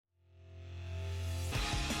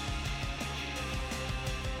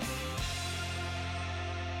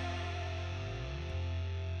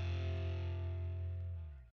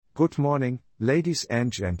Good morning, ladies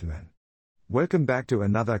and gentlemen. Welcome back to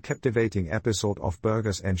another captivating episode of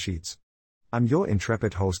Burgers and Sheets. I'm your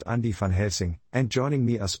intrepid host Andy van Helsing, and joining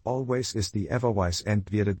me as always is the ever-wise and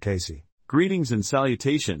bearded Casey. Greetings and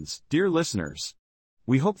salutations, dear listeners.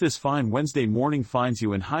 We hope this fine Wednesday morning finds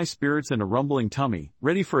you in high spirits and a rumbling tummy,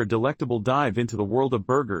 ready for a delectable dive into the world of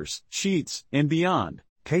burgers, sheets, and beyond.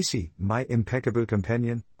 Casey, my impeccable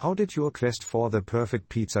companion, how did your quest for the perfect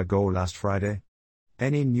pizza go last Friday?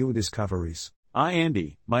 Any new discoveries?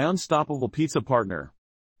 Andy, my unstoppable pizza partner.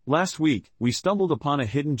 Last week, we stumbled upon a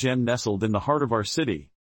hidden gem nestled in the heart of our city.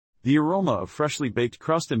 The aroma of freshly baked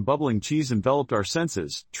crust and bubbling cheese enveloped our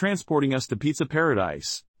senses, transporting us to pizza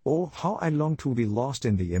paradise. Oh, how I long to be lost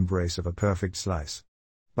in the embrace of a perfect slice.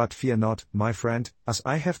 But fear not, my friend, as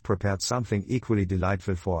I have prepared something equally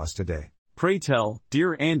delightful for us today. Pray tell,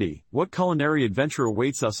 dear Andy, what culinary adventure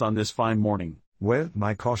awaits us on this fine morning? Well,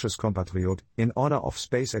 my cautious compatriot, in honor of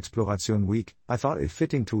Space Exploration Week, I thought it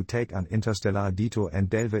fitting to take an interstellar detour and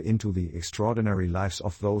delve into the extraordinary lives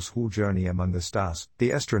of those who journey among the stars, the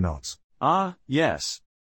astronauts. Ah, yes.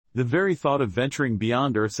 The very thought of venturing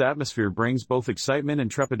beyond Earth's atmosphere brings both excitement and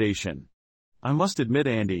trepidation. I must admit,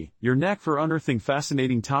 Andy, your knack for unearthing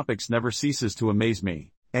fascinating topics never ceases to amaze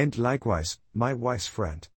me. And likewise, my wise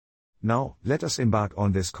friend. Now, let us embark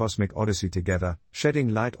on this cosmic odyssey together,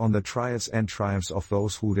 shedding light on the trials and triumphs of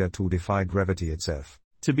those who dare to defy gravity itself.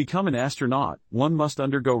 To become an astronaut, one must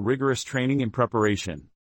undergo rigorous training and preparation.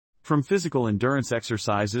 From physical endurance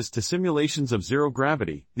exercises to simulations of zero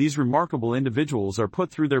gravity, these remarkable individuals are put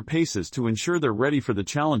through their paces to ensure they're ready for the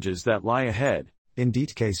challenges that lie ahead.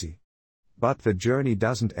 Indeed, Casey. But the journey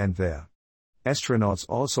doesn't end there. Astronauts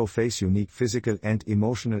also face unique physical and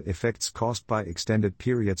emotional effects caused by extended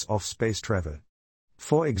periods of space travel.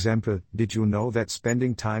 For example, did you know that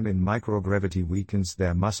spending time in microgravity weakens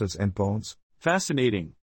their muscles and bones?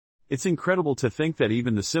 Fascinating. It's incredible to think that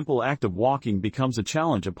even the simple act of walking becomes a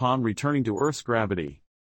challenge upon returning to Earth's gravity.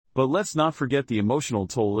 But let's not forget the emotional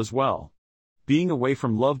toll as well. Being away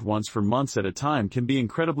from loved ones for months at a time can be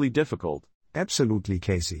incredibly difficult. Absolutely,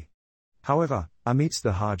 Casey. However, amidst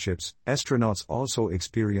the hardships, astronauts also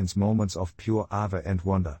experience moments of pure awe and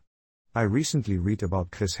wonder. I recently read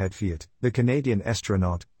about Chris Hadfield, the Canadian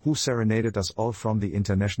astronaut, who serenaded us all from the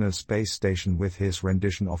International Space Station with his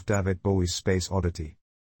rendition of David Bowie's Space Odyssey.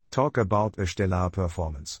 Talk about a stellar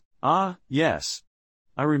performance. Ah, yes.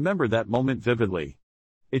 I remember that moment vividly.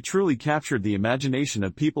 It truly captured the imagination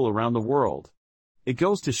of people around the world. It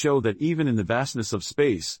goes to show that even in the vastness of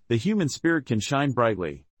space, the human spirit can shine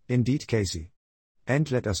brightly. Indeed, Casey.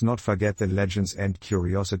 And let us not forget the legends and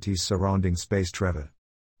curiosities surrounding space travel.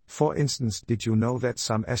 For instance, did you know that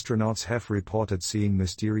some astronauts have reported seeing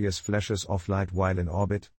mysterious flashes of light while in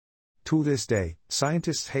orbit? To this day,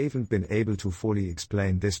 scientists haven't been able to fully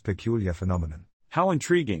explain this peculiar phenomenon. How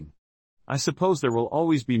intriguing. I suppose there will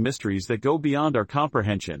always be mysteries that go beyond our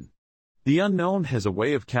comprehension. The unknown has a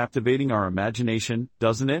way of captivating our imagination,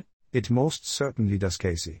 doesn't it? It most certainly does,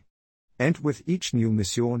 Casey. And with each new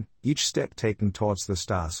mission, each step taken towards the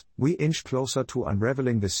stars, we inch closer to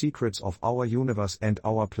unraveling the secrets of our universe and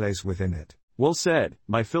our place within it. Well said,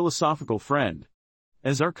 my philosophical friend.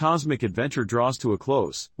 As our cosmic adventure draws to a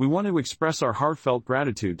close, we want to express our heartfelt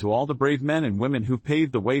gratitude to all the brave men and women who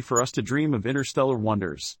paved the way for us to dream of interstellar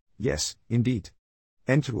wonders. Yes, indeed.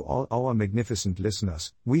 And to all our magnificent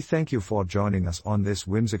listeners, we thank you for joining us on this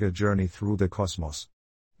whimsical journey through the cosmos.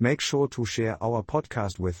 Make sure to share our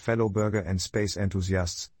podcast with fellow burger and space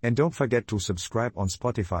enthusiasts, and don't forget to subscribe on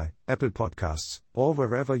Spotify, Apple Podcasts, or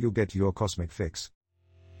wherever you get your cosmic fix.